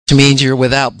means you're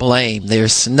without blame.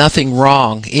 There's nothing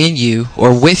wrong in you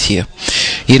or with you.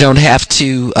 You don't have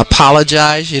to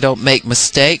apologize. You don't make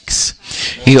mistakes.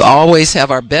 You always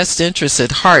have our best interests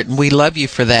at heart, and we love you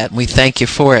for that, and we thank you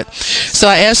for it. So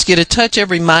I ask you to touch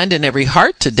every mind and every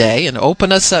heart today and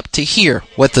open us up to hear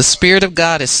what the Spirit of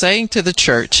God is saying to the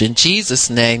church. In Jesus'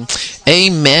 name,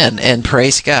 amen, and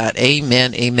praise God.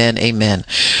 Amen, amen, amen.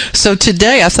 So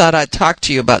today I thought I'd talk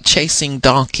to you about chasing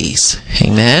donkeys.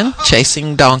 Amen?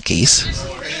 Chasing donkeys.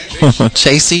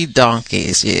 Chasing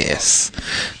donkeys, yes.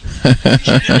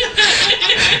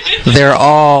 They're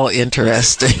all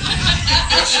interesting.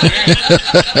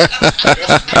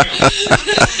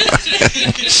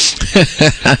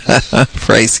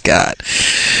 Praise God.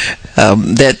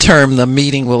 That term, the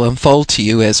meaning will unfold to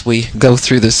you as we go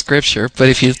through the scripture. But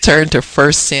if you turn to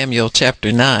 1 Samuel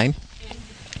chapter 9,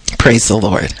 praise the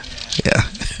Lord. Yeah.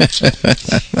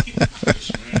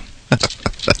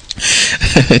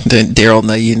 Daryl,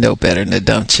 no, you know better than,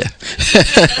 don't you?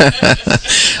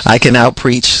 I can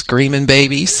out-preach screaming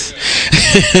babies.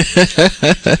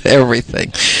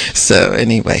 Everything. So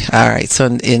anyway, all right. So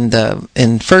in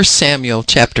 1 Samuel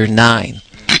chapter 9,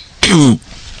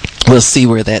 we'll see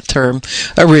where that term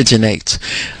originates.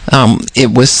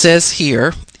 It says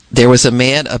here, there was a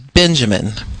man of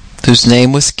Benjamin whose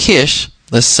name was Kish,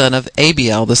 the son of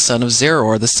Abiel, the son of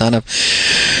Zeror, the son of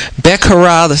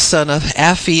Becherah, the son of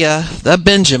Aphiah, the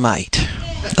Benjamite,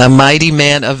 a mighty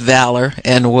man of valor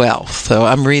and wealth. So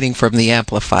I'm reading from the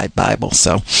Amplified Bible,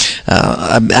 so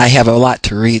I have a lot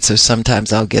to read, so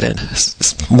sometimes I'll get a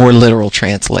more literal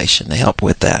translation to help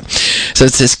with that. So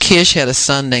it says, Kish had a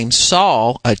son named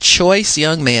Saul, a choice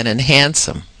young man and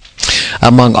handsome.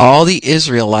 Among all the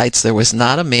Israelites, there was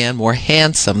not a man more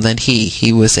handsome than he.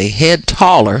 He was a head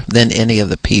taller than any of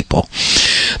the people.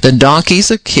 The donkeys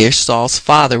of Kish, Saul's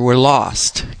father, were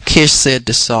lost. Kish said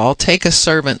to Saul, "Take a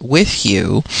servant with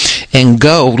you and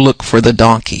go look for the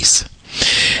donkeys."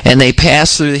 And they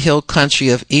passed through the hill country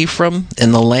of Ephraim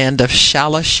in the land of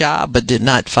Shalisha, but did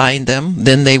not find them.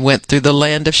 Then they went through the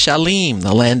land of Shaalim,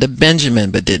 the land of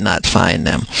Benjamin, but did not find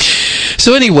them.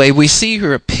 So anyway, we see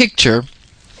here a picture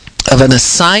of an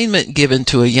assignment given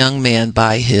to a young man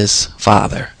by his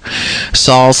father.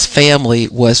 Saul's family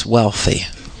was wealthy.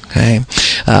 Okay,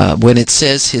 when it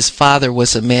says his father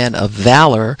was a man of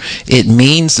valor, it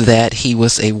means that he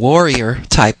was a warrior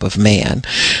type of man.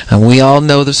 And we all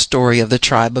know the story of the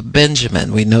tribe of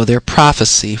Benjamin. We know their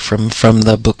prophecy from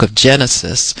the book of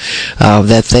Genesis,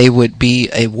 that they would be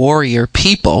a warrior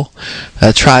people.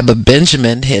 The tribe of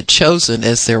Benjamin had chosen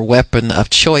as their weapon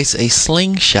of choice a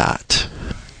slingshot.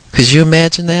 Could you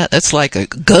imagine that? That's like a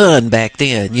gun back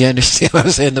then. You understand what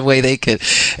I'm saying? The way they could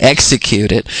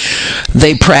execute it.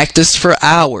 They practiced for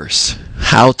hours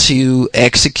how to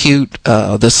execute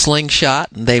the slingshot.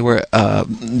 They were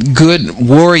good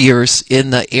warriors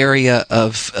in the area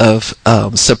of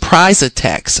surprise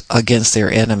attacks against their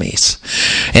enemies.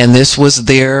 And this was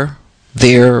their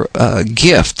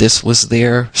gift. This was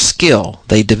their skill.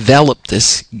 They developed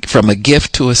this from a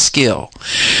gift to a skill.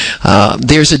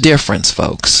 There's a difference,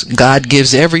 folks. God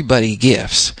gives everybody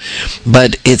gifts,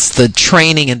 but it's the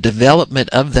training and development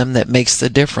of them that makes the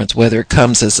difference, whether it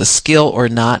comes as a skill or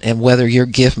not, and whether your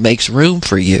gift makes room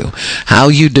for you. How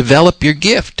you develop your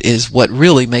gift is what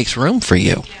really makes room for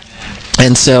you.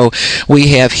 And so we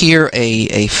have here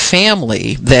a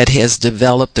family that has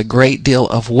developed a great deal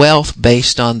of wealth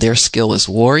based on their skill as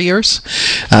warriors,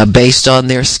 based on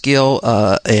their skill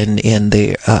in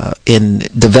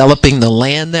developing the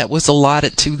land that was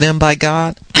allotted to them by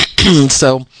God.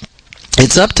 So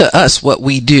it's up to us what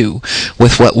we do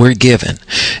with what we're given.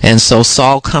 And so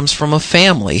Saul comes from a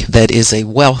family that is a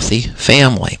wealthy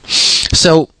family.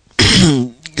 So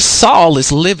Saul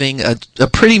is living a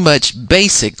pretty much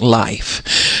basic life.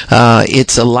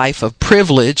 It's a life of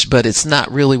privilege, but it's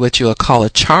not really what you would call a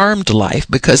charmed life,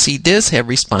 because he does have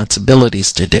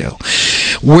responsibilities to do.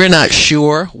 We're not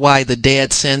sure why the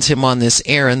dad sends him on this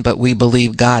errand, but we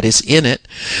believe God is in it.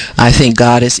 I think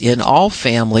God is in all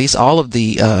families, all of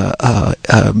the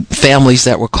families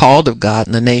that were called of God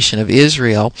in the nation of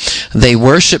Israel. They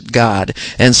worshiped God,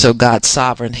 and so God's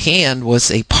sovereign hand was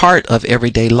a part of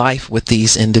everyday life with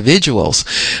these individuals.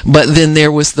 But then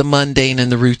there was the mundane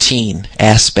and the routine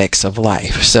aspects of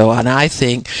life. So, and I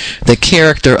think the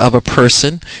character of a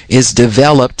person is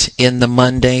developed in the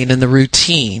mundane and the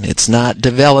routine. It's not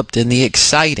developed in the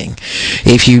exciting.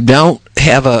 If you don't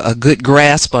have a good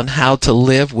grasp on how to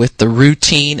live with the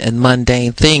routine and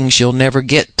mundane things, you'll never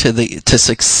get to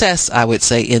success, I would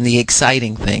say, in the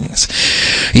exciting things.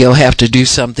 You'll have to do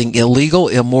something illegal,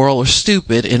 immoral, or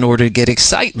stupid in order to get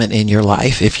excitement in your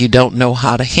life if you don't know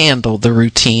how to handle the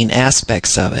routine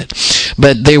aspects of it.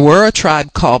 But they were a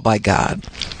tribe called by God.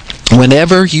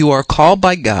 Whenever you are called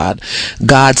by God,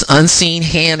 God's unseen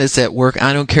hand is at work.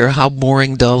 I don't care how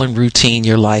boring, dull, and routine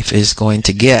your life is going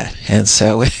to get. And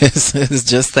so it's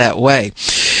just that way.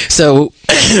 So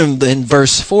in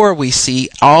verse 4, we see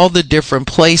all the different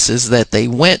places that they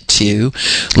went to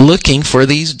looking for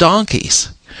these donkeys.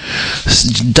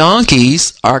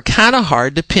 Donkeys are kind of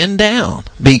hard to pin down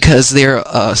because they're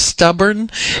stubborn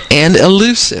and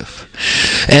elusive.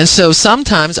 And so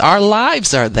sometimes our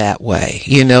lives are that way.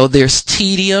 You know, there's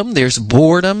tedium, there's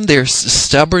boredom, there's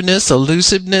stubbornness,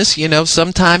 elusiveness. You know,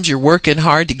 sometimes you're working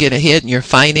hard to get ahead in your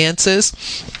finances,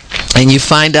 and you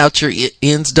find out your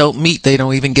ends don't meet. They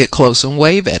don't even get close and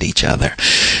wave at each other.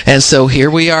 And so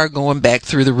here we are going back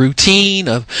through the routine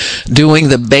of doing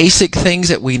the basic things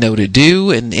that we know to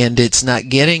do, and it's not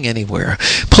getting anywhere.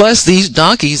 Plus, these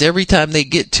donkeys, every time they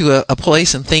get to a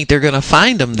place and think they're going to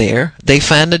find them there, they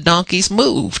find the donkeys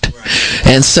moved.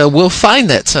 And so we'll find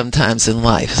that sometimes in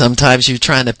life. Sometimes you're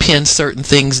trying to pin certain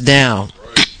things down.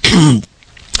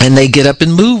 And they get up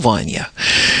and move on you.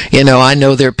 You know, I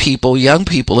know there are people, young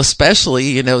people especially,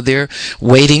 you know, they're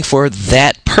waiting for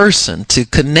that person to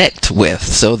connect with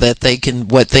so that they can,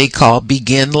 what they call,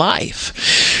 begin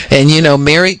life. And, you know,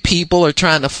 married people are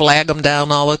trying to flag them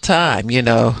down all the time, you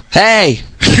know. Hey!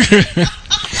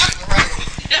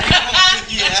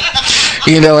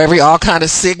 You know, all kind of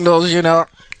signals, you know.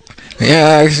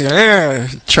 Yeah,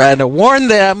 trying to warn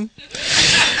them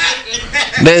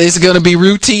that it's going to be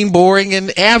routine, boring,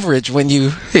 and average when you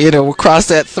cross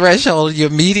that threshold. You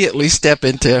immediately step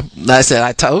into, I said,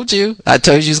 I told you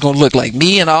it's going to look like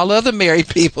me and all other married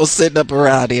people sitting up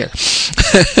around here.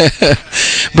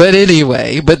 But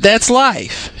anyway, but that's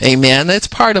life. Amen. That's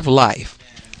part of life.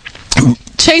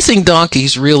 Chasing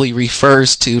donkeys really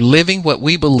refers to living what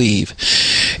we believe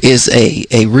is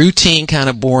a routine, kind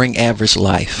of boring, average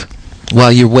life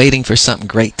while you're waiting for something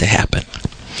great to happen.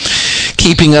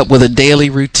 Keeping up with a daily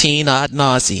routine ad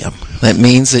nauseum. That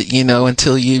means that, you know,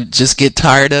 until you just get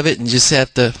tired of it and just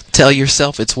have to tell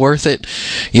yourself it's worth it.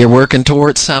 You're working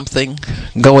towards something,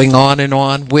 going on and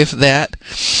on with that.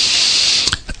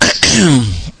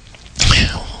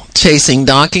 Chasing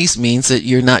donkeys means that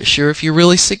you're not sure if you're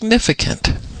really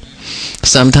significant.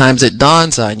 Sometimes it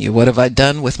dawns on you, what have I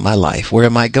done with my life? Where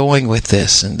am I going with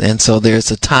this? And so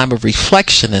there's a time of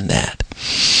reflection in that.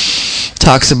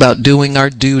 Talks about doing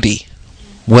our duty,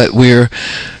 what we're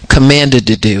commanded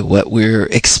to do, what we're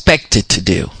expected to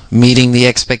do, meeting the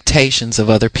expectations of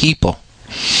other people.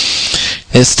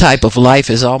 This type of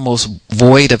life is almost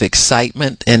void of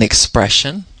excitement and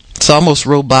expression. It's almost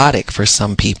robotic for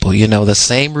some people, you know, the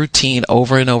same routine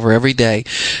over and over every day.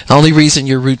 The only reason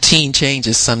your routine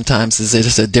changes sometimes is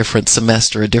it's a different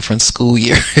semester, a different school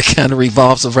year. It kind of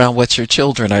revolves around what your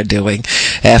children are doing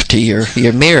after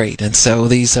you're married. And so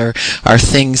these are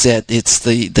things that it's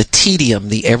the tedium,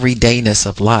 the everydayness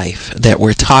of life that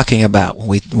we're talking about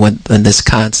when in this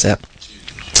concept.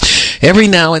 Every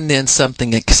now and then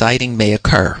something exciting may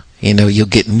occur. You know, you'll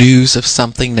get news of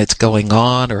something that's going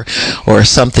on, or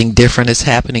something different is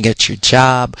happening at your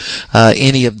job.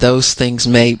 Any of those things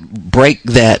may break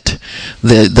the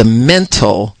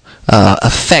mental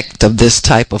effect of this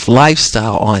type of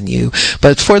lifestyle on you.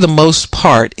 But for the most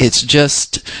part, it's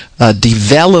just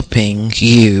developing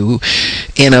you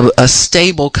in a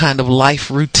stable kind of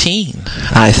life routine,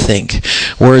 I think.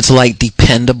 Words like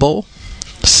dependable,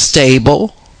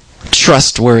 stable,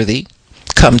 trustworthy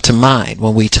come to mind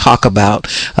when we talk about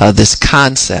this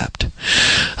concept.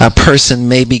 A person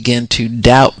may begin to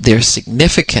doubt their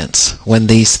significance when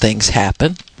these things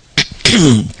happen.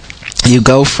 You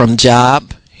go from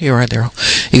job, you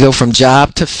go from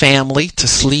job to family to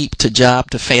sleep to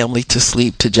job to family to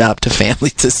sleep to job to family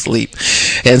to sleep.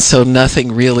 And so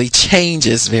nothing really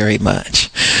changes very much.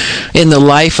 In the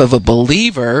life of a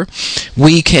believer,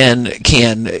 we can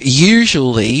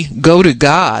usually go to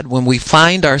God when we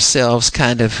find ourselves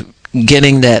kind of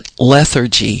getting that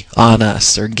lethargy on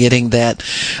us, or getting that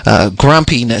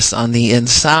grumpiness on the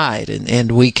inside,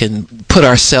 and we can put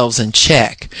ourselves in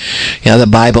check. You know, the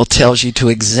Bible tells you to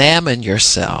examine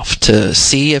yourself, to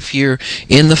see if you're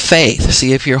in the faith,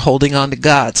 see if you're holding on to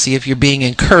God, see if you're being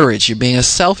encouraged, you're being a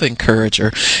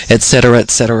self-encourager, etc.,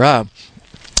 etc.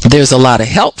 There's a lot of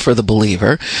help for the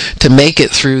believer to make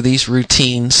it through these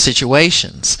routine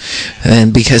situations.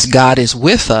 And because God is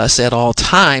with us at all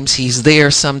times, He's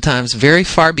there sometimes very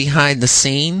far behind the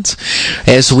scenes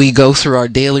as we go through our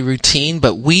daily routine,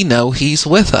 but we know He's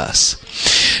with us.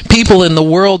 People in the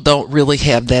world don't really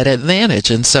have that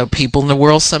advantage, and so people in the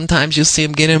world, sometimes you'll see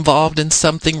them get involved in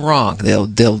something wrong. They'll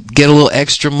get a little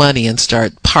extra money and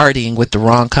start partying with the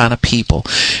wrong kind of people,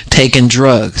 taking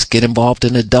drugs, get involved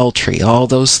in adultery, all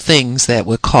those things that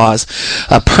would cause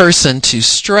a person to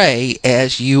stray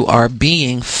as you are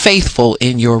being faithful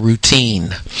in your routine.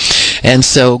 And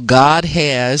so God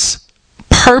has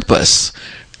purpose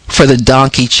for the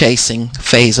donkey chasing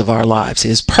phase of our lives.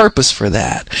 His purpose for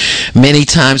that. Many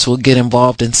times we'll get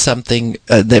involved in something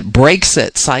that breaks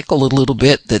that cycle a little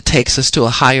bit, that takes us to a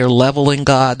higher level in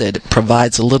God, that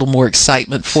provides a little more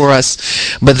excitement for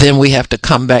us, but then we have to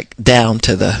come back down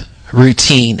to the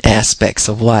routine aspects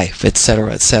of life,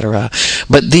 etc., etc.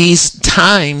 But these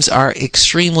times are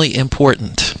extremely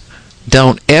important.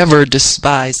 Don't ever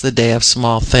despise the day of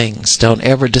small things. Don't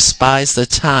ever despise the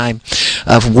time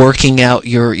of working out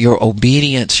your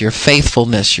obedience, your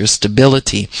faithfulness, your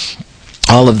stability.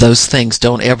 All of those things.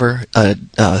 Don't ever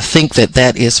think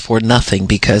that is for nothing,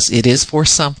 because it is for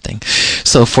something.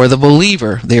 So for the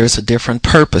believer, there's a different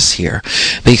purpose here,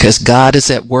 because God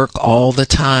is at work all the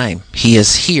time. He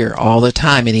is here all the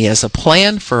time, and He has a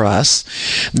plan for us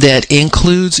that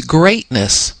includes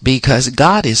greatness, because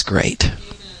God is great.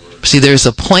 See, there's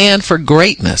a plan for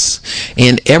greatness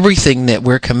in everything that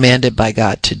we're commanded by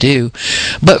God to do.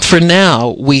 But for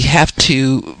now, we have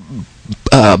to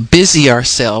busy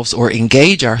ourselves or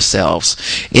engage ourselves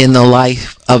in the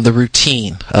life of the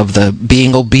routine, of the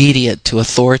being obedient to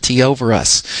authority over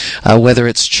us, whether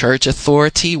it's church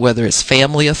authority, whether it's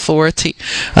family authority,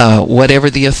 whatever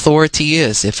the authority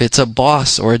is. If it's a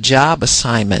boss or a job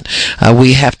assignment,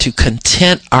 we have to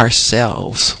content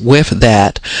ourselves with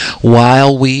that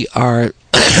while we are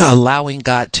allowing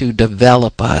God to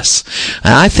develop us.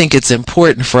 And I think it's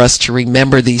important for us to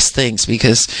remember these things,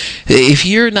 because if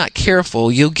you're not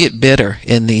careful, you'll get bitter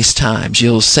in these times.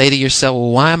 You'll say to yourself,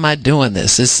 well, why am I doing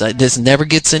this? This never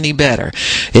gets any better.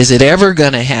 Is it ever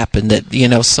going to happen? That,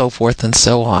 so forth and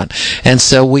so on. And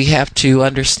so we have to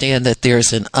understand that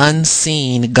there's an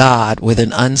unseen God with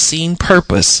an unseen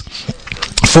purpose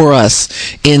for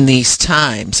us in these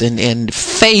times. And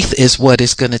faith is what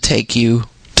is going to take you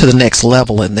to the next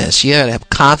level in this. You have to have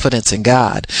confidence in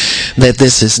God that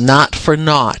this is not for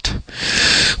naught.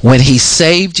 When He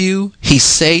saved you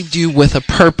with a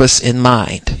purpose in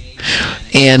mind.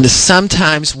 And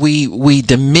sometimes we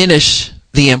diminish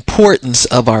the importance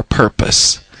of our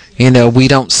purpose. We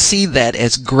don't see that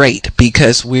as great,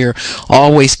 because we're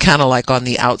always kind of like on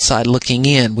the outside looking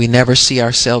in. We never see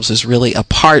ourselves as really a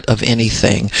part of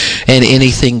anything and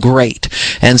anything great.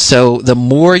 And so the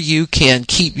more you can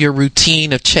keep your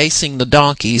routine of chasing the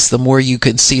donkeys, the more you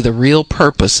can see the real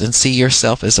purpose and see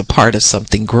yourself as a part of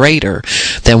something greater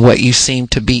than what you seem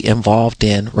to be involved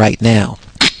in right now.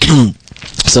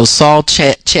 So Saul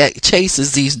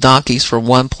chases these donkeys from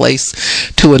one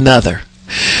place to another.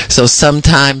 So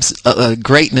sometimes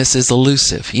greatness is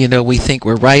elusive. We think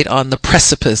we're right on the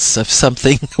precipice of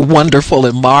something wonderful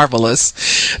and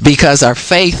marvelous, because our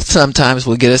faith sometimes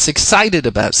will get us excited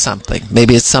about something.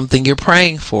 Maybe it's something you're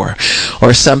praying for,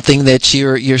 or something that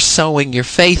you're sowing your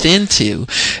faith into,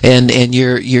 and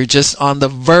you're just on the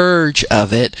verge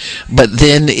of it, but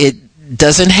then it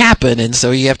doesn't happen, and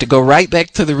so you have to go right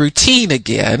back to the routine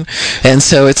again. And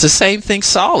so it's the same thing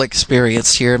Saul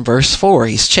experienced here in verse 4.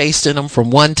 He's chasing them from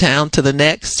one town to the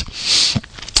next.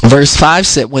 Verse 5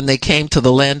 said, when they came to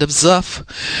the land of Zuph,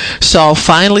 Saul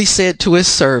finally said to his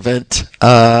servant,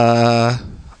 I'm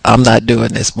not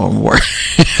doing this more.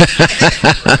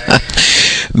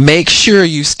 Make sure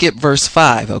you skip verse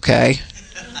 5, okay?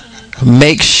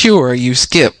 Make sure you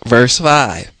skip verse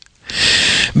 5.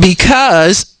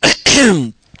 Because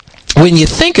when you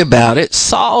think about it,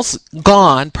 Saul's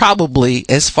gone probably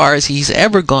as far as he's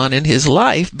ever gone in his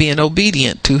life, being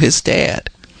obedient to his dad.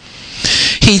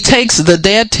 The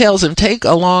dad tells him, take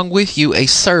along with you a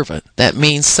servant. That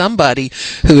means somebody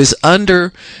who is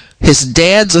under his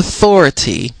dad's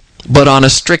authority, but on a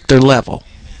stricter level.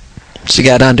 So you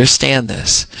got to understand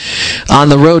this. On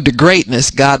the road to greatness,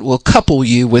 God will couple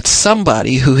you with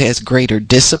somebody who has greater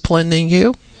discipline than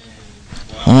you.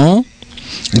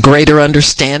 Greater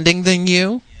understanding than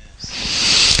you,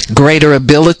 greater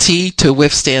ability to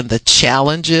withstand the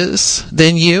challenges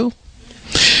than you.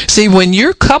 See, when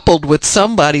you're coupled with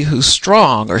somebody who's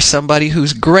strong or somebody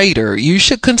who's greater, you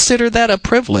should consider that a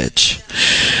privilege,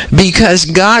 because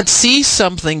God sees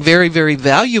something very, very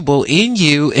valuable in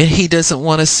you, and He doesn't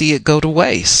want to see it go to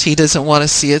waste. He doesn't want to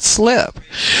see it slip.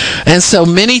 And so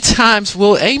many times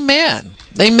amen.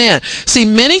 Amen. See,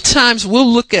 many times we'll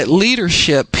look at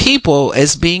leadership, people,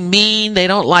 as being mean. They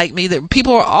don't like me. That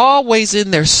people are always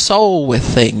in their soul with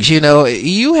things. You know,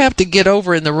 you have to get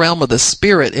over in the realm of the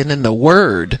spirit and in the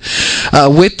word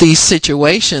with these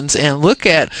situations and look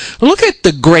at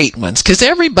the great ones, because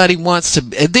everybody wants to.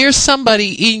 There's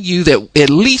somebody in you that at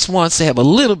least wants to have a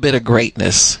little bit of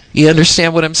greatness. You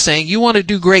understand what I'm saying? You want to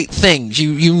do great things.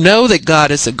 You know that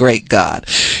God is a great God.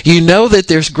 You know that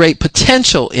there's great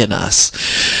potential in us.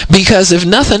 Because if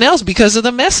nothing else, because of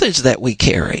the message that we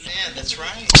carry. Man, that's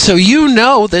right. So you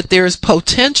know that there's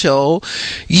potential.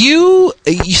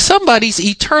 Somebody's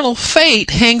eternal fate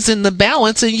hangs in the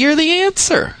balance, and you're the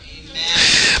answer.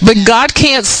 But God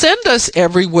can't send us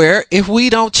everywhere if we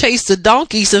don't chase the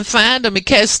donkeys and find them.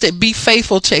 Be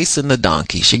faithful chasing the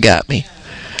donkeys. You got me?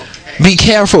 Be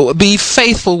careful. Be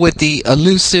faithful with the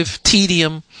elusive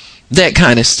tedium, that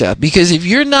kind of stuff. Because if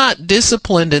you're not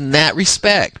disciplined in that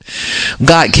respect,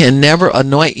 God can never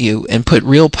anoint you and put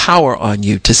real power on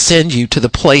you to send you to the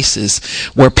places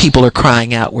where people are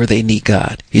crying out where they need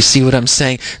God. You see what I'm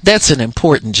saying? That's an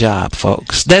important job,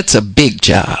 folks. That's a big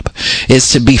job,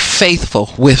 is to be faithful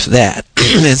with that.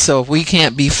 And so if we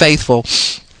can't be faithful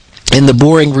in the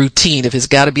boring routine, if it's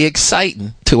got to be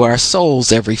exciting to our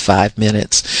souls every 5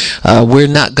 minutes, we're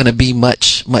not going to be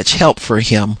much help for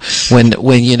him when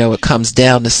it comes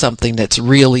down to something that's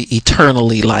really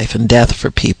eternally life and death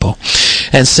for people.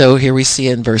 And so here we see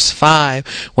in verse 5,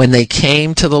 when they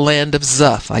came to the land of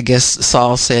Zuph, I guess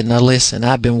Saul said, now listen,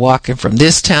 I've been walking from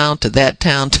this town to that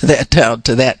town to that town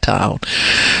to that town,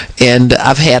 and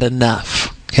I've had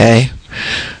enough. Okay?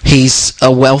 He's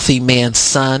a wealthy man's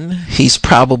son. He's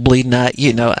probably not,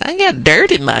 I got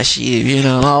dirt in my shoe,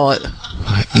 and all it.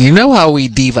 You know how we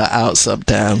diva out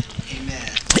sometimes.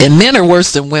 And men are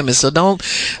worse than women, so don't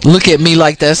look at me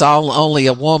like that's only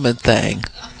a woman thing.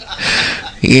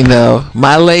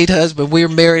 My late husband, we were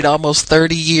married almost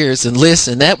 30 years, and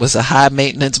listen, that was a high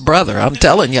maintenance brother. I'm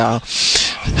telling y'all.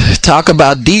 Talk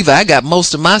about diva. I got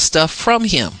most of my stuff from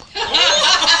him.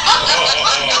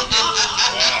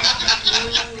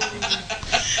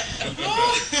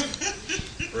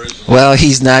 Well,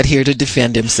 he's not here to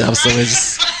defend himself, so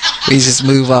we just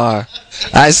move on.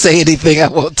 I say anything I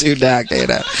want to, Doc.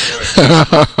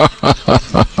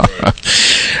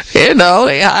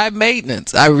 High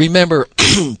maintenance. I remember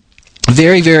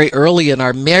very, very early in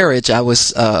our marriage, I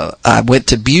went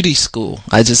to beauty school.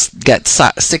 I just got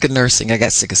sick of nursing. I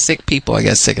got sick of sick people.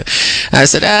 I said,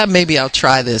 maybe I'll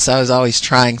try this. I was always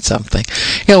trying something.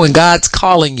 When God's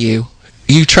calling you,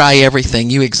 you try everything.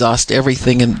 You exhaust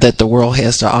everything that the world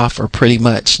has to offer, pretty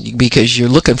much, because you're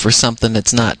looking for something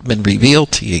that's not been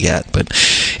revealed to you yet. But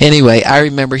anyway, I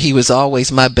remember he was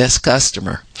always my best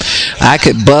customer. I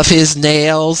could buff his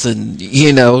nails and,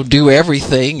 do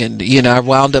everything. And, I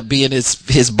wound up being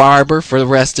his barber for the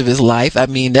rest of his life. I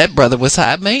mean, that brother was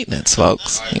high maintenance,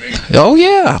 folks. High maintenance. Oh,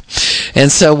 yeah. And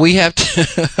so we have to,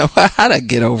 how'd I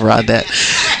get over on that?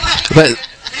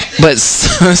 But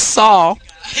Saul,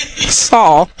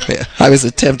 I was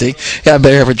attempting. I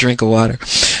better have a drink of water.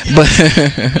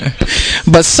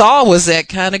 But Saul was that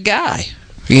kind of guy.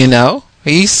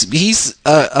 He's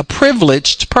a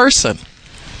privileged person.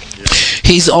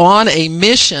 He's on a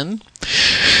mission.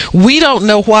 We don't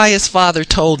know why his father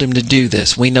told him to do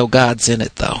this. We know God's in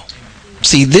it, though.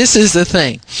 See, this is the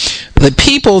thing. The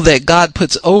people that God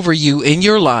puts over you in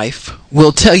your life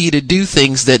will tell you to do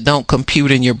things that don't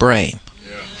compute in your brain.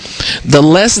 The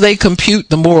less they compute,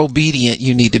 the more obedient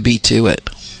you need to be to it.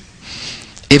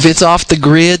 If it's off the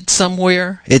grid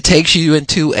somewhere, it takes you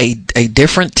into a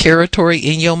different territory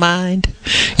in your mind,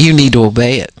 you need to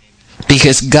obey it.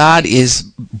 Because God is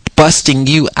busting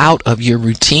you out of your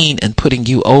routine and putting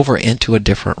you over into a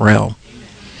different realm.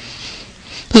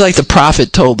 Like the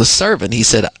prophet told the servant, he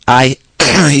said, I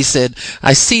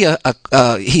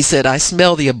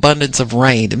smell the abundance of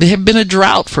rain. It had been a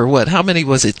drought for what? How many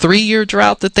was it? 3-year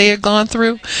drought that they had gone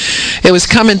through? It was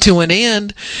coming to an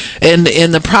end. And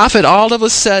the prophet all of a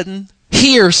sudden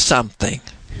hears something.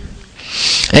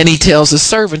 And he tells the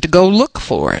servant to go look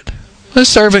for it. The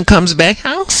servant comes back.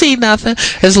 I don't see nothing.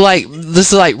 This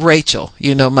is like Rachel,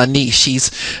 my niece.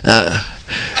 She's,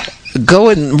 go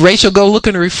look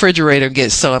in the refrigerator and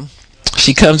get some.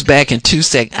 She comes back in 2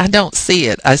 seconds. I don't see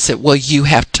it. I said, well, you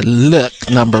have to look,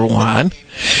 number one.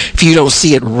 If you don't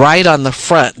see it right on the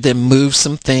front, then move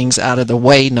some things out of the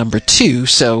way, number two.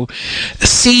 So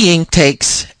seeing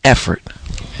takes effort.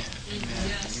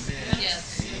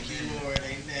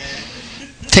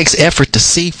 It takes effort to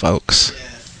see, folks.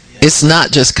 It's not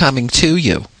just coming to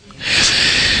you.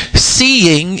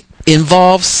 Seeing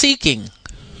involves seeking.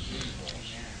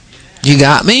 You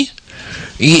got me?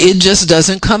 It just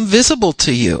doesn't come visible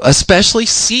to you, especially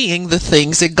seeing the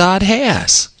things that God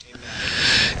has.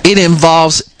 It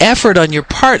involves effort on your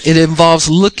part. It involves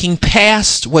looking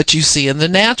past what you see in the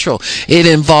natural. It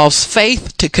involves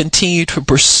faith to continue to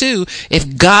pursue.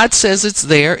 If God says it's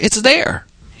there, it's there.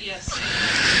 Yes.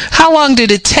 How long did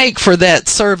it take for that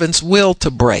servant's will to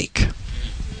break?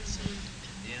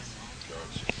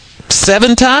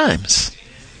 7 times.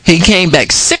 He came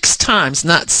back 6 times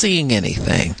not seeing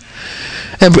anything.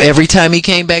 And every time he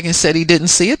came back and said he didn't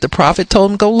see it, the prophet told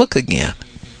him, go look again.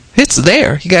 It's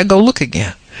there. You got to go look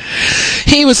again.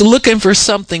 He was looking for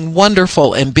something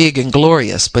wonderful and big and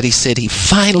glorious, but he said he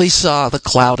finally saw the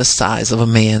cloud the size of a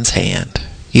man's hand.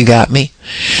 You got me?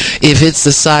 If it's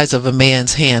the size of a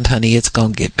man's hand, honey, it's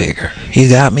going to get bigger. You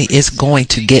got me? It's going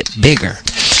to get bigger.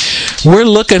 We're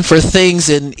looking for things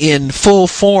in full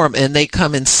form, and they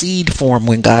come in seed form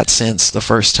when God sends the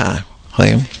first time.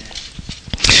 Okay?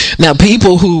 Now,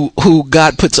 people who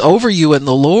God puts over you in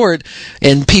the Lord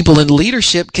and people in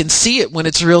leadership can see it when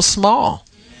it's real small.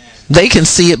 They can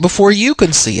see it before you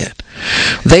can see it.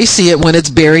 They see it when it's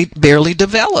barely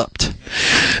developed.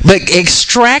 But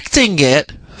extracting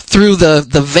it through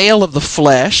the veil of the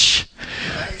flesh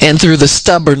and through the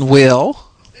stubborn will.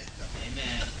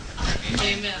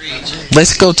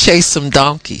 Let's go chase some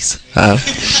donkeys.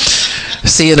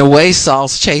 See, in a way,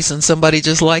 Saul's chasing somebody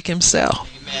just like himself.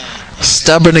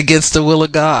 Stubborn against the will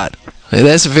of God.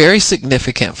 That's very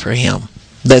significant for him.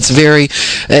 That's very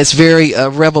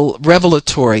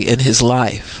revelatory in his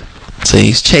life. So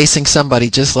he's chasing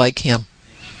somebody just like him.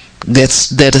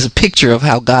 That is a picture of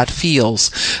how God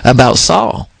feels about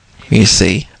Saul. You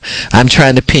see, I'm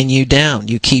trying to pin you down.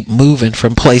 You keep moving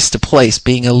from place to place,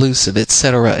 being elusive,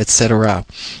 etc., etc.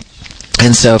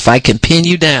 And so if I can pin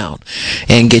you down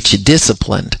and get you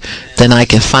disciplined, then I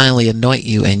can finally anoint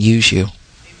you and use you.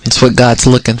 That's what God's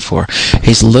looking for.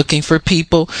 He's looking for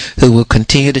people who will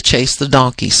continue to chase the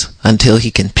donkeys until he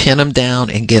can pin them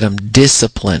down and get them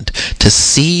disciplined to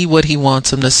see what he wants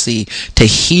them to see, to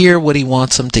hear what he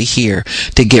wants them to hear,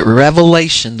 to get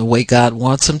revelation the way God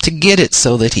wants them to get it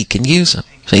so that he can use them.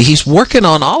 So he's working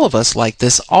on all of us like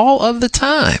this all of the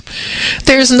time.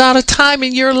 There's not a time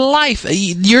in your life,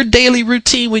 your daily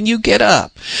routine when you get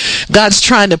up. God's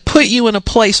trying to put you in a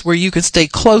place where you can stay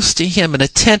close to him and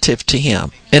attentive to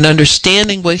him and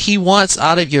understanding what he wants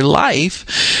out of your life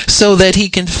so that he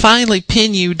can finally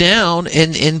pin you down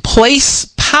and place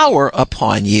power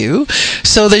upon you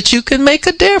so that you can make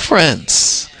a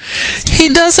difference. He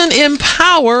doesn't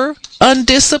empower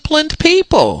undisciplined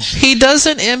people. He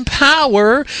doesn't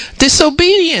empower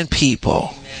disobedient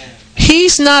people.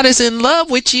 He's not as in love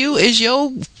with you as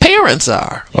your parents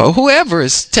are, or whoever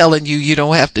is telling you you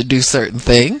don't have to do certain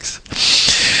things.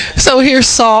 So here's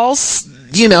Saul's,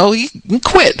 he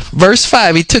quit. Verse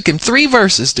 5, he took him 3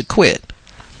 verses to quit.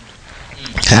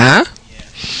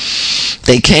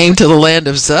 They came to the land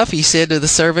of Zuph. He said to the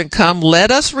servant, come,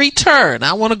 let us return.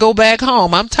 I want to go back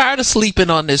home. I'm tired of sleeping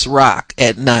on this rock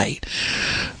at night.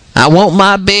 I want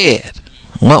my bed.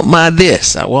 I want my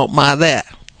this. I want my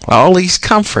that. All these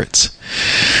comforts.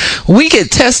 We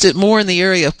get tested more in the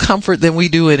area of comfort than we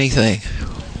do anything.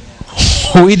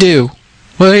 We do.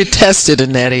 We're tested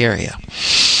in that area.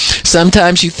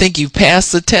 Sometimes you think you've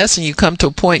passed the test and you come to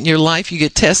a point in your life, you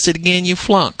get tested again, you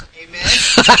flunk.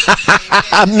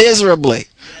 Amen. Miserably.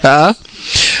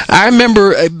 I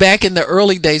remember back in the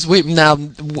early days, we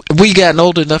gotten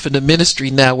old enough in the ministry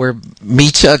now where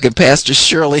me, Chuck, and Pastor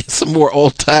Shirley and some more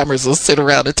old timers will sit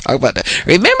around and talk about that.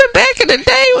 Remember back in the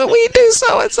day when we do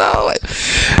so and so?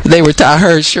 I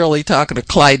heard Shirley talking to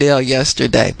Clydell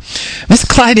yesterday. Miss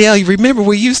Clydell, you remember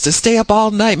we used to stay up all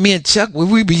night, me and Chuck,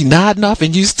 we'd be nodding off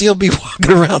and you still be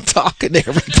walking around talking to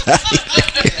everybody.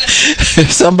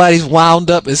 Somebody's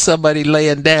wound up and somebody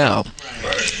laying down.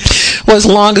 Well, as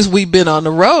long as we've been on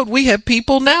the road, we have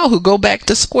people now who go back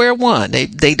to square one.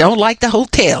 They don't like the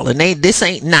hotel, and this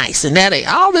ain't nice, and that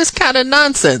ain't all this kind of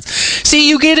nonsense. See,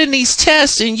 you get in these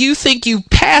tests, and you think you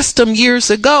passed them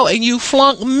years ago, and you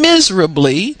flunk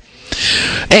miserably,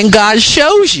 and God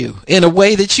shows you in a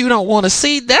way that you don't want to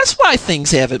see. That's why things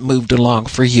haven't moved along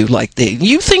for you like that.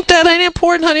 You think that ain't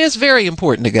important, honey? It's very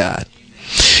important to God.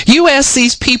 You ask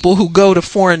these people who go to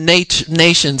foreign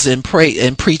nations and pray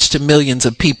and preach to millions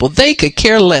of people, they could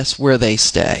care less where they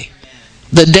stay.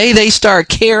 The day they start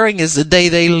caring is the day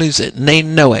they lose it, and they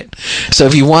know it. So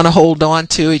if you want to hold on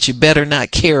to it, you better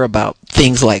not care about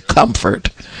things like comfort.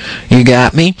 You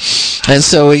got me? And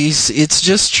so it's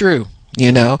just true.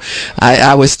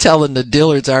 I was telling the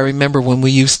Dillards, I remember when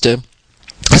we used to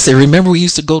I said, remember we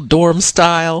used to go dorm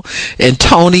style, and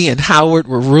Tony and Howard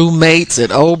were roommates,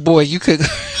 and oh boy, you could,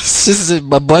 this is a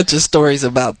bunch of stories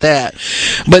about that.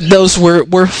 But those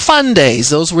were fun days.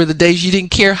 Those were the days you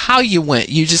didn't care how you went.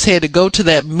 You just had to go to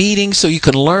that meeting so you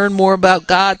could learn more about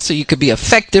God, so you could be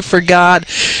effective for God.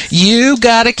 You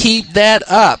got to keep that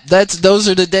up. Those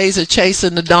are the days of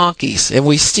chasing the donkeys, and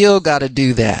we still got to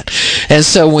do that. And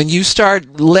so when you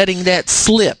start letting that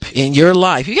slip in your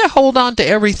life, you got to hold on to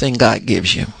everything God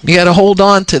gives you. You got to hold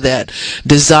on to that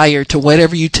desire to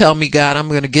whatever you tell me, God, I'm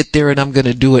going to get there and I'm going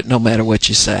to do it no matter what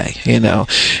you say. You know,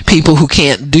 people who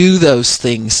can't do those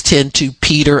things tend to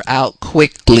peter out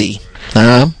quickly.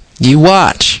 You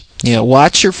watch. You know,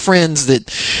 watch your friends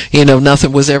that, you know,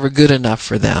 nothing was ever good enough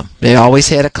for them. They always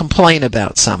had a complaint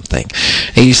about something.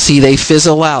 And you see they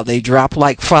fizzle out. They drop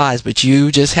like flies, but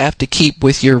you just have to keep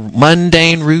with your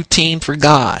mundane routine for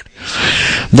God.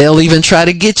 They'll even try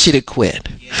to get you to quit.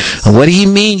 What do you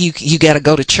mean you got to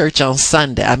go to church on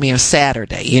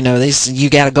Saturday? You know, you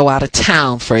got to go out of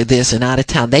town for this and out of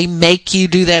town. They make you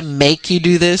do that, make you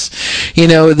do this. You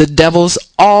know, the devil's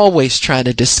always trying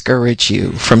to discourage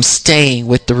you from staying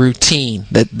with the routine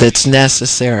that's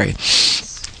necessary.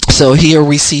 So here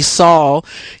we see Saul,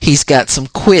 he's got some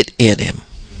quit in him.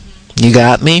 You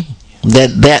got me?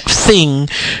 That thing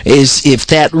is, if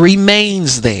that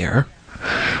remains there,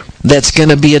 that's going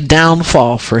to be a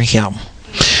downfall for him.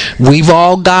 We've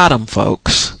all got them,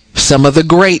 folks. Some of the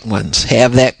great ones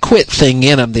have that quit thing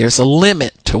in them. There's a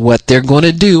limit to what they're going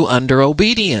to do under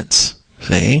obedience.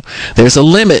 See? There's a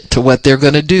limit to what they're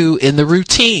going to do in the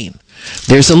routine.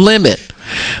 There's a limit.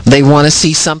 They want to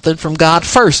see something from God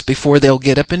first before they'll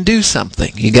get up and do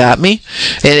something. You got me?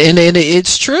 And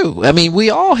it's true. I mean, we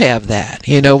all have that.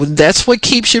 You know, that's what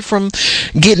keeps you from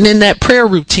getting in that prayer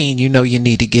routine you know you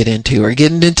need to get into, or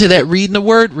getting into that reading the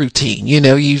word routine. You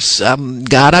know,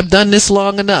 God, I've done this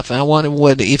long enough. I want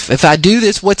to, if I do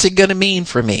this, what's it going to mean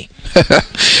for me?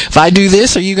 If I do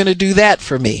this, are you going to do that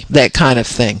for me? That kind of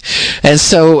thing. And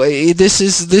so this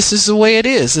is the way it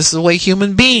is. This is the way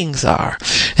human beings are.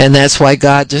 And that's why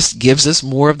God just gives us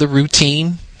more of the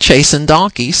routine chasing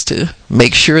donkeys to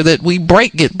make sure that we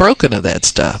get broken of that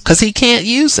stuff, because he can't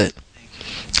use it.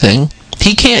 See?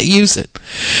 He can't use it.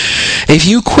 If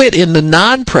you quit in the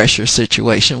non-pressure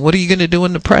situation, what are you going to do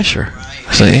in the pressure?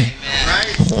 See?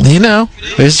 You know,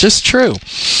 it's just true.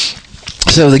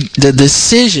 So the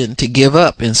decision to give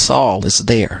up in Saul is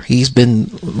there. He's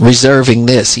been reserving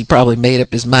this. He probably made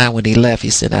up his mind when he left. He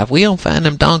said, if we don't find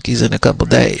them donkeys in a couple of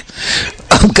days,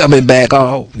 I'm coming back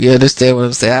home. You understand what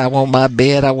I'm saying? I want my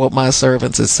bed, I want my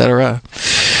servants, etc.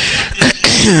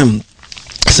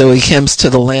 So he comes to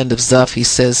the land of Zuph.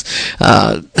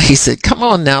 He said, come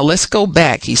on now, let's go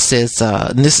back. He says,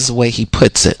 and this is the way he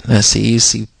puts it. Now you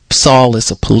see, Saul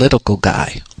is a political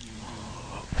guy.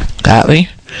 Got me?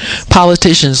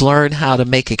 Politicians learn how to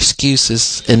make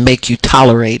excuses and make you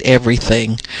tolerate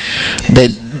everything.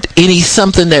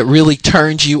 Something that really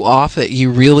turns you off, that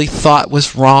you really thought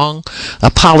was wrong, a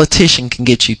politician can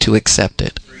get you to accept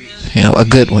it. You know, a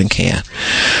good one can.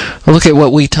 Look at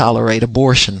what we tolerate,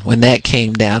 abortion. When that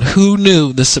came down, who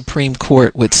knew the Supreme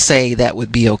Court would say that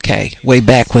would be okay way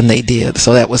back when they did?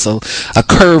 So that was a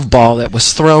curveball that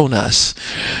was thrown us.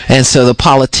 And so the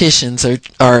politicians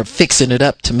are fixing it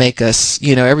up to make us,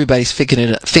 you know, everybody's fixing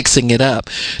it up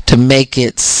to make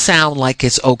it sound like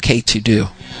it's okay to do.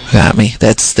 Got me?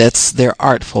 They're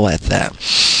artful at that.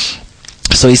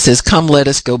 So he says, come, let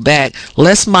us go back,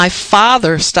 lest my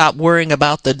father stop worrying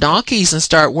about the donkeys and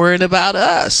start worrying about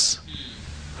us.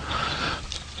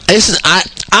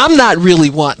 I'm not really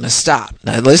wanting to stop.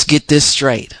 Now, let's get this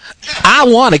straight. I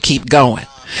want to keep going,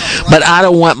 but I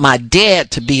don't want my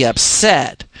dad to be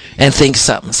upset and think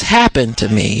something's happened to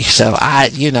me. So I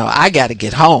got to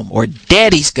get home, or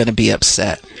daddy's going to be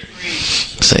upset.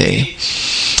 See?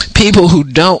 People who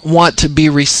don't want to be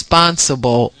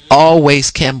responsible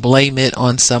always can blame it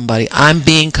on somebody. I'm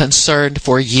being concerned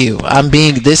for you.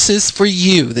 This is for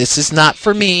you. This is not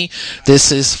for me.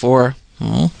 This is for,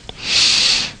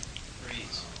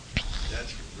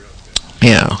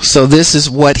 so this is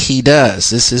what he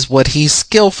does. This is what he's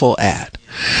skillful at.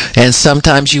 And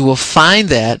sometimes you will find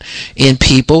that in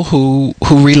people who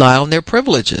rely on their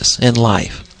privileges in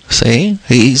life. See,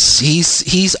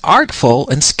 he's artful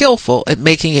and skillful at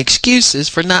making excuses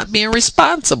for not being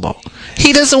responsible.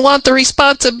 He doesn't want the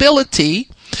responsibility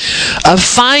of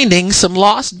finding some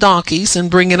lost donkeys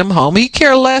and bringing them home. He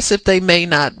cares less if they may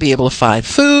not be able to find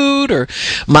food, or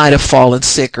might have fallen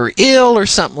sick or ill or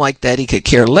something like that. He could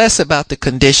care less about the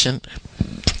condition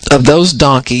of those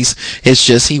donkeys. It's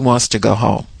just he wants to go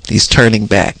home. He's turning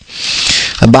back.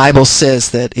 The Bible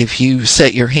says that if you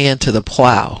set your hand to the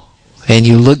plow and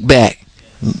you look back,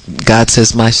 God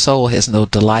says, my soul has no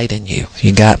delight in you.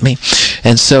 You got me?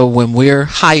 And so when we're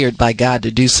hired by God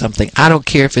to do something, I don't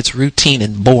care if it's routine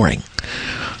and boring.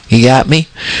 You got me?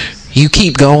 You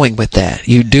keep going with that.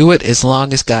 You do it as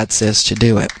long as God says to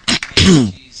do it.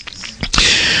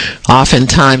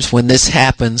 Oftentimes when this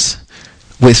happens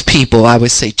with people, I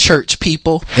would say church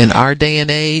people in our day and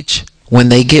age, when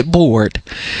they get bored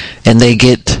and they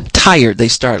get tired, they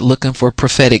start looking for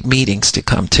prophetic meetings to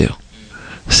come to.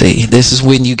 See, this is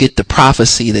when you get the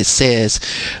prophecy that says,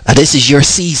 this is your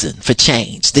season for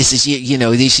change. This is,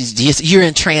 you're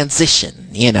in transition.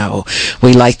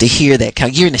 We like to hear that.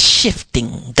 You're in a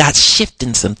shifting. God's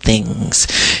shifting some things.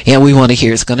 And we want to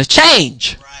hear it's going to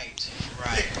change.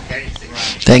 Right.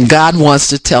 Then God wants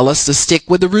to tell us to stick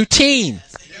with the routine.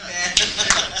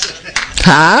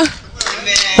 Huh?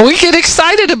 We get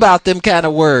excited about them kind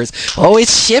of words. Oh,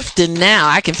 it's shifting now.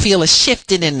 I can feel a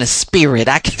shifting in the spirit.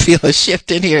 I can feel a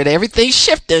shifting here. Everything's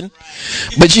shifting.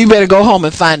 But you better go home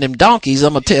and find them donkeys.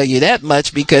 I'm going to tell you that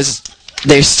much, because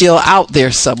they're still out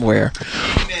there somewhere.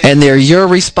 And they're your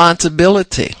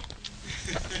responsibility.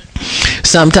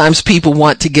 Sometimes people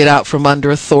want to get out from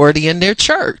under authority in their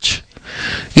church.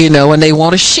 And they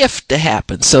want a shift to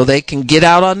happen so they can get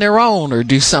out on their own or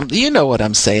do something. You know what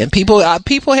I'm saying? People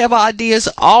have ideas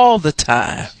all the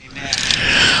time. Amen.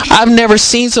 I've never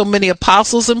seen so many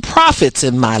apostles and prophets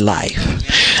in my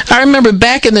life. I remember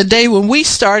back in the day when we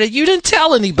started, you didn't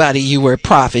tell anybody you were a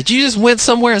prophet. You just went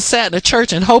somewhere and sat in a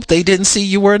church and hoped they didn't see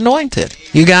you were anointed.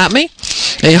 You got me?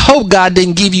 And hope God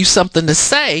didn't give you something to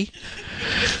say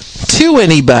to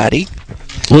anybody,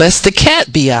 lest the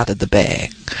cat be out of the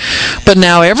bag. But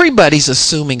now everybody's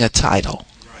assuming a title.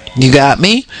 You got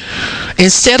me?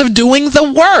 Instead of doing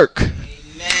the work.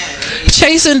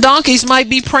 Chasing donkeys might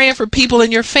be praying for people in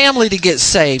your family to get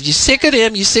saved. You're sick of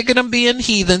them. You're sick of them being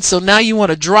heathen. So now you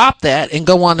want to drop that and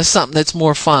go on to something that's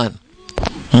more fun.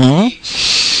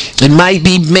 It might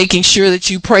be making sure that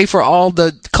you pray for all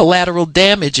the collateral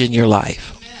damage in your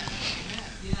life.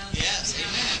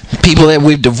 People that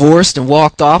we've divorced and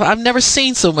walked off. I've never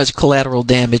seen so much collateral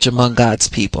damage among God's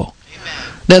people.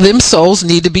 Now, them souls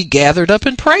need to be gathered up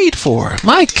and prayed for.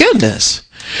 My goodness.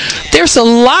 There's a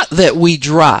lot that we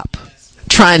drop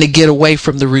trying to get away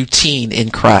from the routine in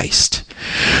Christ.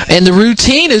 And the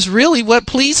routine is really what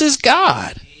pleases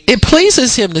God. It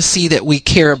pleases him to see that we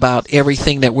care about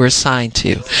everything that we're assigned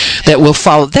to, that we'll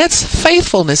follow. That's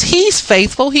faithfulness. He's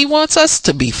faithful. He wants us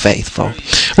to be faithful.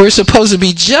 We're supposed to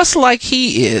be just like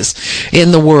he is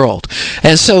in the world.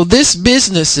 And so this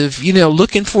business of,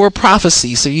 looking for a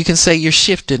prophecy so you can say you're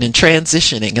shifting and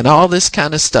transitioning and all this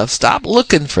kind of stuff, stop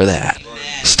looking for that.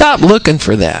 Stop looking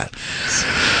for that.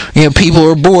 People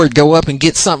are bored, go up and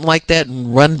get something like that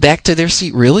and run back to their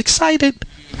seat real excited.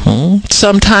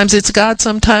 Sometimes it's God,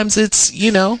 sometimes it's,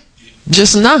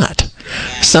 just not.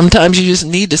 Sometimes you just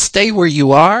need to stay where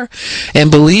you are and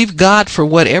believe God for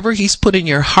whatever he's put in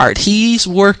your heart. He's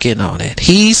working on it.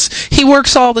 He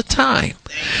works all the time.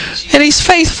 And he's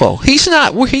faithful. He's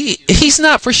not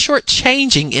for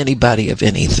shortchanging anybody of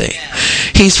anything.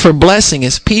 He's for blessing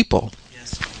his people.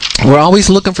 We're always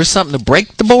looking for something to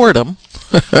break the boredom.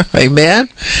 Amen.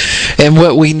 And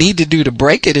what we need to do to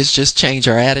break it is just change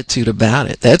our attitude about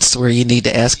it. That's where you need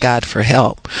to ask God for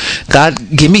help. God,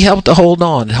 give me help to hold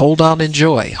on in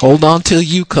joy. Hold on till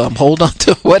you come. Hold on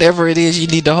to whatever it is you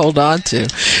need to hold on to.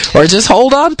 Or just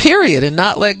hold on, period, and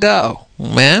not let go.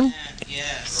 Amen.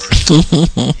 Yes.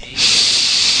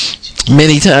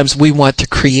 Many times we want to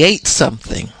create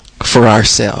something for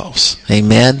ourselves.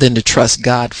 Amen. Than to trust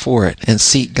God for it and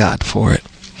seek God for it.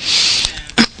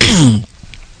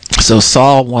 So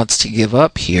Saul wants to give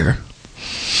up here.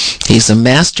 He's a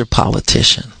master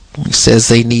politician. He says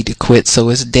they need to quit so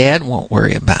his dad won't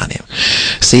worry about him.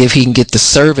 See if he can get the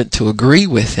servant to agree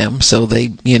with him so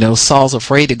Saul's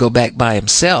afraid to go back by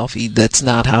himself. That's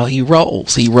not how he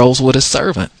rolls. He rolls with a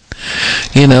servant.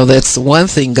 That's the one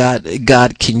thing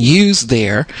God can use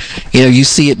there. You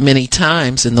see it many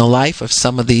times in the life of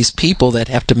some of these people that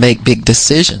have to make big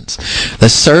decisions. The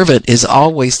servant is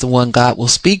always the one God will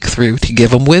speak through to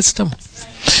give them wisdom.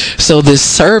 So this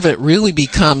servant really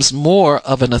becomes more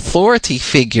of an authority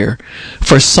figure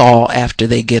for Saul after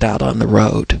they get out on the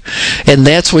road. And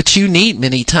that's what you need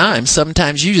many times.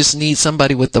 Sometimes you just need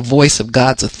somebody with the voice of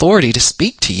God's authority to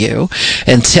speak to you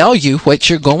and tell you what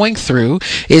you're going through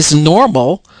is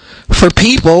normal for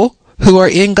people who are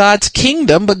in God's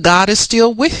kingdom, but God is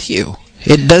still with you.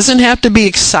 It doesn't have to be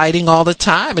exciting all the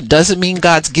time. It doesn't mean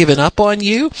God's given up on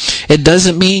you. It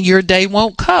doesn't mean your day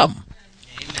won't come.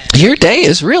 Your day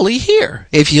is really here,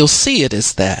 if you'll see it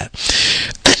as that.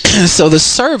 So the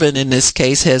servant in this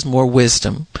case has more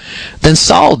wisdom than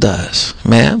Saul does,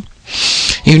 man.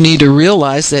 You need to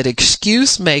realize that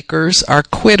excuse makers are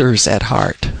quitters at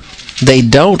heart. They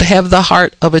don't have the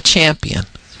heart of a champion.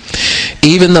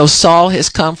 Even though Saul has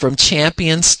come from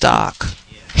champion stock,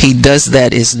 that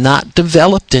is not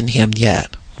developed in him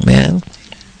yet, man.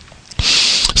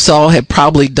 Saul had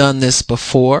probably done this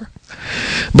before,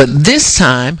 but this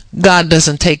time, God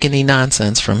doesn't take any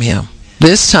nonsense from him.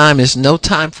 This time is no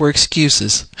time for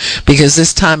excuses, because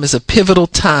this time is a pivotal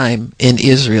time in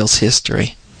Israel's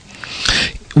history.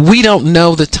 We don't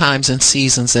know the times and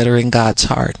seasons that are in God's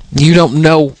heart. You don't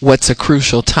know what's a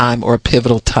crucial time or a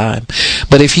pivotal time.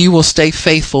 But if you will stay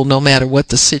faithful no matter what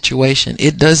the situation,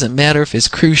 it doesn't matter if it's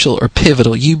crucial or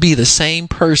pivotal. You be the same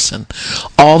person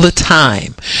all the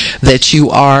time that you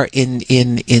are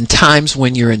in times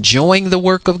when you're enjoying the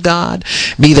work of God.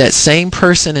 Be that same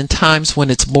person in times when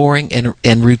it's boring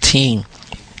and routine.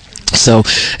 So,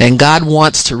 and God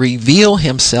wants to reveal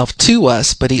himself to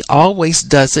us, but he always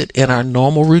does it in our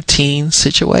normal routine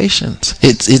situations.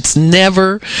 It's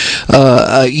never,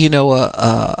 a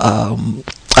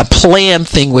planned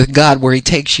thing with God where he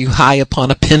takes you high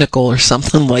upon a pinnacle or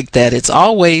something like that. It's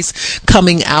always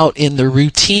coming out in the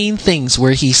routine things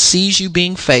where he sees you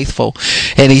being faithful,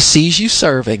 and he sees you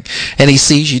serving, and he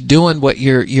sees you doing what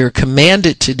you're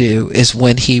commanded to do, is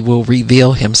when he will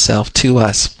reveal himself to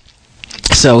us.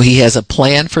 So he has a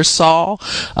plan for Saul,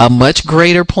 a much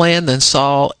greater plan than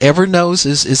Saul ever knows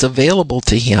is available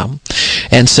to him.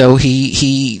 And so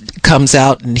he comes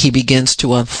out and he begins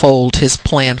to unfold his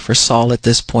plan for Saul at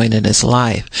this point in his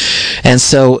life. And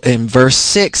so in verse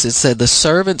 6, it said, the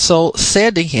servant Saul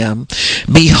said to him,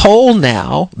 behold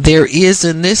now, there is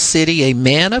in this city a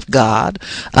man of God,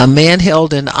 a man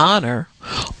held in honor.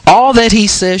 All that he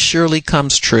says surely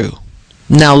comes true.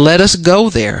 Now let us go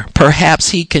there. Perhaps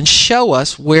he can show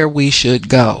us where we should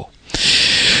go.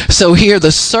 So here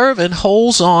the servant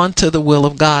holds on to the will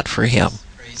of God for him.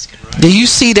 Do you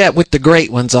see that with the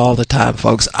great ones all the time,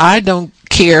 folks? I don't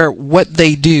care what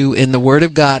they do in the Word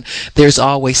of God. There's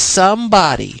always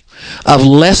somebody of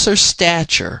lesser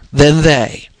stature than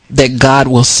they that God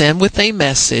will send with a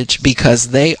message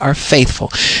because they are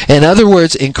faithful. In other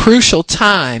words, in crucial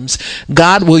times,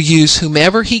 God will use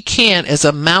whomever he can as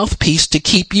a mouthpiece to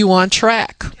keep you on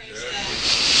track.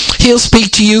 He'll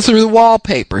speak to you through the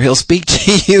wallpaper. He'll speak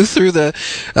to you through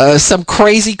some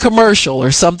crazy commercial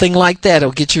or something like that.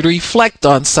 It'll get you to reflect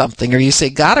on something. Or you say,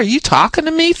 God, are you talking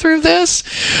to me through this?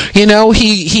 You know,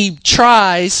 he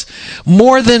tries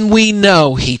more than we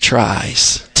know he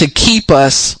tries to keep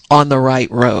us on the right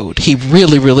road. He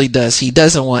really, really does. He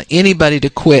doesn't want anybody to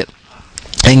quit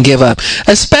and give up,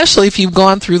 especially if you've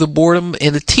gone through the boredom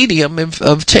and the tedium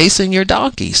of chasing your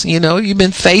donkeys. You know, you've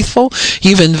been faithful,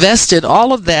 you've invested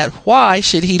all of that. Why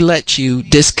should he let you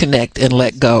disconnect and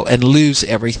let go and lose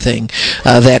everything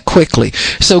that quickly?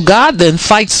 So God then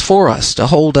fights for us to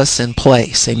hold us in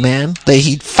place. Amen.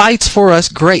 He fights for us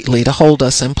greatly to hold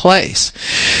us in place.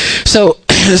 So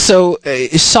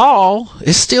Saul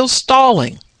is still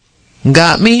stalling.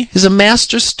 Got me? He's a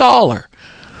master staller.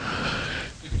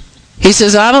 He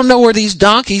says, I don't know where these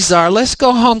donkeys are. Let's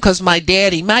go home because my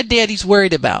daddy's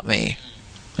worried about me.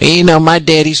 You know, my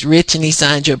daddy's rich and he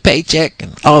signs your paycheck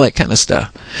and all that kind of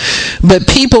stuff. But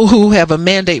people who have a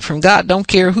mandate from God don't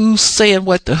care who's saying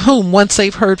what to whom. Once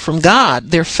they've heard from God,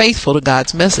 they're faithful to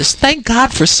God's message. Thank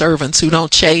God for servants who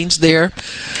don't change their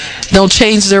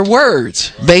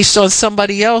words based on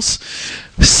somebody else,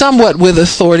 somewhat with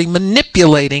authority,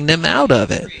 manipulating them out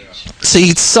of it.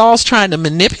 See, Saul's trying to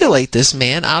manipulate this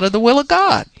man out of the will of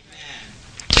God.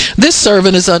 This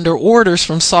servant is under orders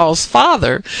from Saul's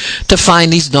father to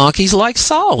find these donkeys like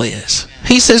Saul is.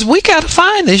 He says, we got to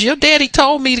find this. Your daddy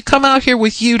told me to come out here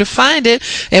with you to find it,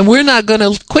 and we're not going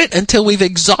to quit until we've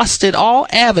exhausted all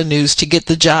avenues to get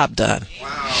the job done.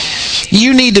 Wow.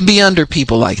 You need to be under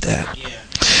people like that,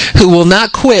 who will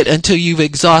not quit until you've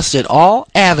exhausted all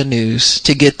avenues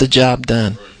to get the job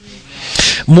done.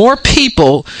 More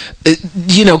people,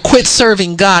 quit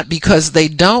serving God because they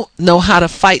don't know how to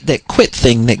fight that quit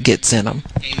thing that gets in them.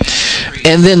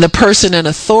 And then the person in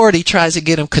authority tries to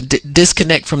get them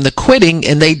disconnect from the quitting,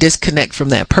 and they disconnect from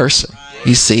that person.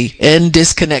 you see, and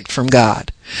disconnect from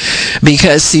God.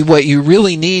 Because, see, what you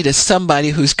really need is somebody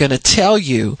who's going to tell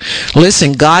you,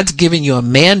 listen, God's giving you a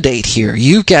mandate here.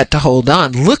 You've got to hold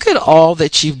on. Look at all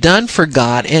that you've done for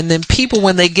God. And then people,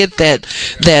 when they get that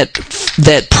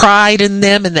pride in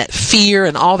them and that fear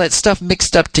and all that stuff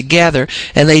mixed up together,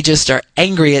 and they just are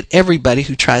angry at everybody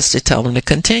who tries to tell them to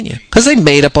continue. Because they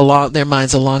made up their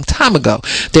minds a long time ago.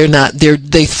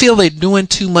 They feel they're doing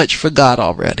too much for God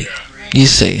already. You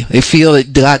see, they feel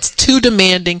that God's too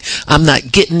demanding. I'm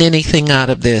not getting anything out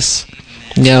of this.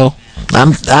 You know,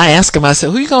 I ask him, I said,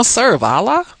 who you going to serve,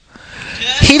 Allah?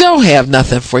 He don't have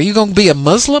nothing for you. You going to be a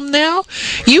Muslim now?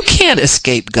 You can't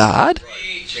escape God.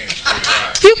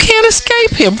 You can't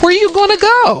escape him. Where are you going to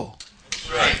go?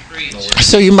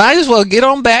 So you might as well get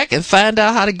on back and find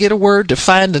out how to get a word to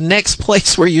find the next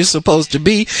place where you're supposed to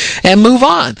be and move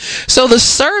on. So the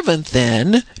servant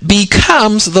then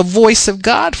becomes the voice of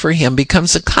God for him,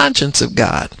 becomes the conscience of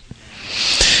God.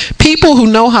 People who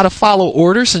know how to follow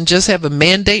orders and just have a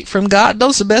mandate from God,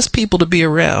 those are the best people to be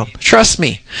around. Trust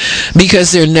me.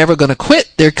 Because they're never going to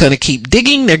quit. They're going to keep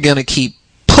digging. They're going to keep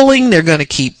pulling. They're going to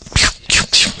keep...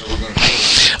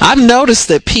 I've noticed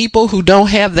that people who don't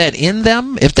have that in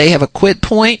them, if they have a quit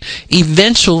point,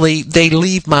 eventually they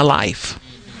leave my life.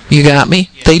 You got me?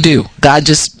 They do. God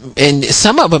just, and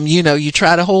some of them, you know, you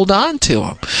try to hold on to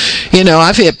them. You know,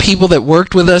 I've had people that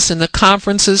worked with us in the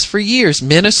conferences for years,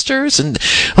 ministers, and,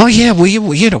 oh yeah, well,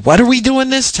 you know, what are we doing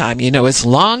this time? You know, as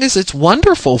long as it's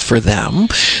wonderful for them,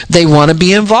 they want to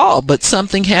be involved, but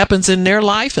something happens in their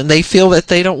life and they feel that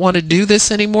they don't want to do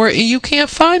this anymore, and you can't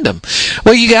find them.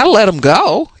 Well, you got to let them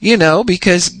go, you know,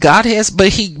 because God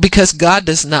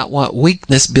does not want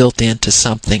weakness built into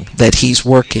something that he's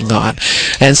working on.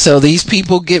 And so these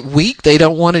people get weak. They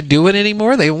don't want to do it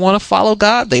anymore. They want to follow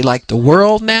God. They like the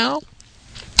world now.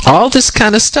 All this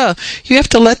kind of stuff. You have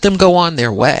to let them go on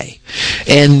their way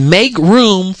and make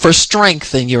room for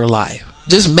strength in your life.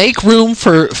 Just make room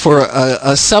for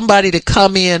somebody to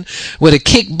come in with a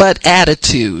kick butt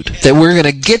attitude that we're going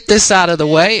to get this out of the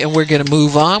way and we're going to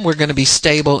move on. We're going to be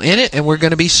stable in it and we're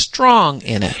going to be strong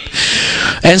in it.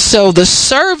 And so the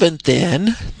servant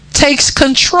then takes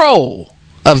control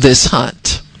of this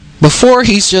hunt. Before,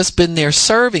 he's just been there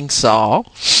serving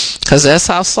Saul, because that's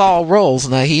how Saul rolls.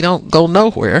 Now, he don't go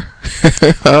nowhere.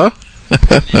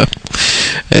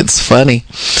 It's funny.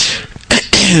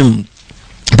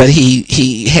 But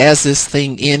he has this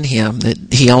thing in him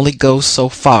that he only goes so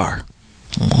far.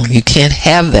 You can't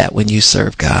have that when you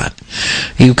serve God.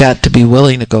 You've got to be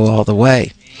willing to go all the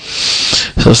way.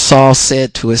 So Saul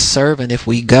said to his servant, if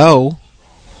we go,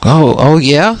 oh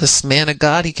yeah, this man of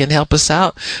God, he can help us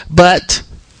out. But.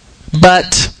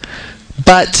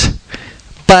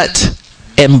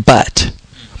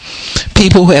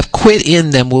 People who have quit in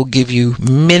them will give you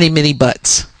many, many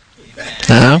buts.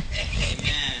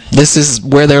 This is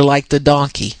where they're like the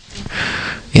donkey.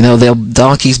 You know,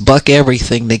 donkeys buck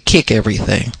everything. They kick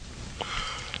everything.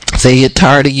 If they get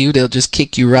tired of you, they'll just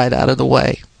kick you right out of the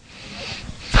way.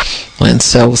 And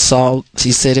so Saul,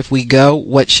 he said, if we go,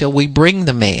 what shall we bring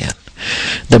the man?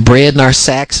 The bread in our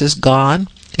sacks is gone,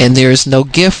 and there is no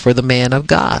gift for the man of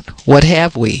God. What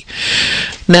have we?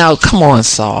 Now, come on,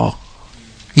 Saul.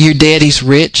 Your daddy's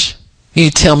rich. You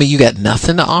tell me you got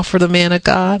nothing to offer the man of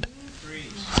God?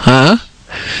 Huh?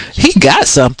 He got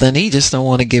something. He just don't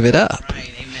want to give it up.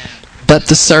 But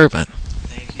the servant.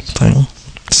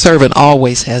 Servant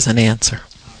always has an answer.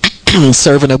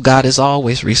 Servant of God is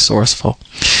always resourceful.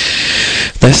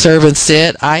 The servant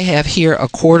said, I have here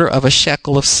 1/4 of a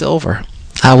shekel of silver.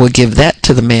 I will give that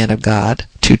to the man of God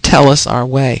to tell us our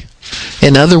way.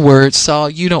 In other words, Saul,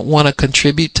 you don't want to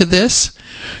contribute to this?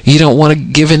 You don't want to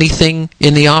give anything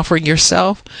in the offering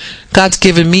yourself? God's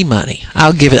given me money.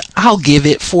 I'll give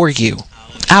it for you.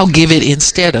 I'll give it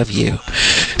instead of you.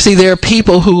 See, there are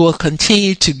people who will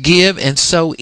continue to give and sow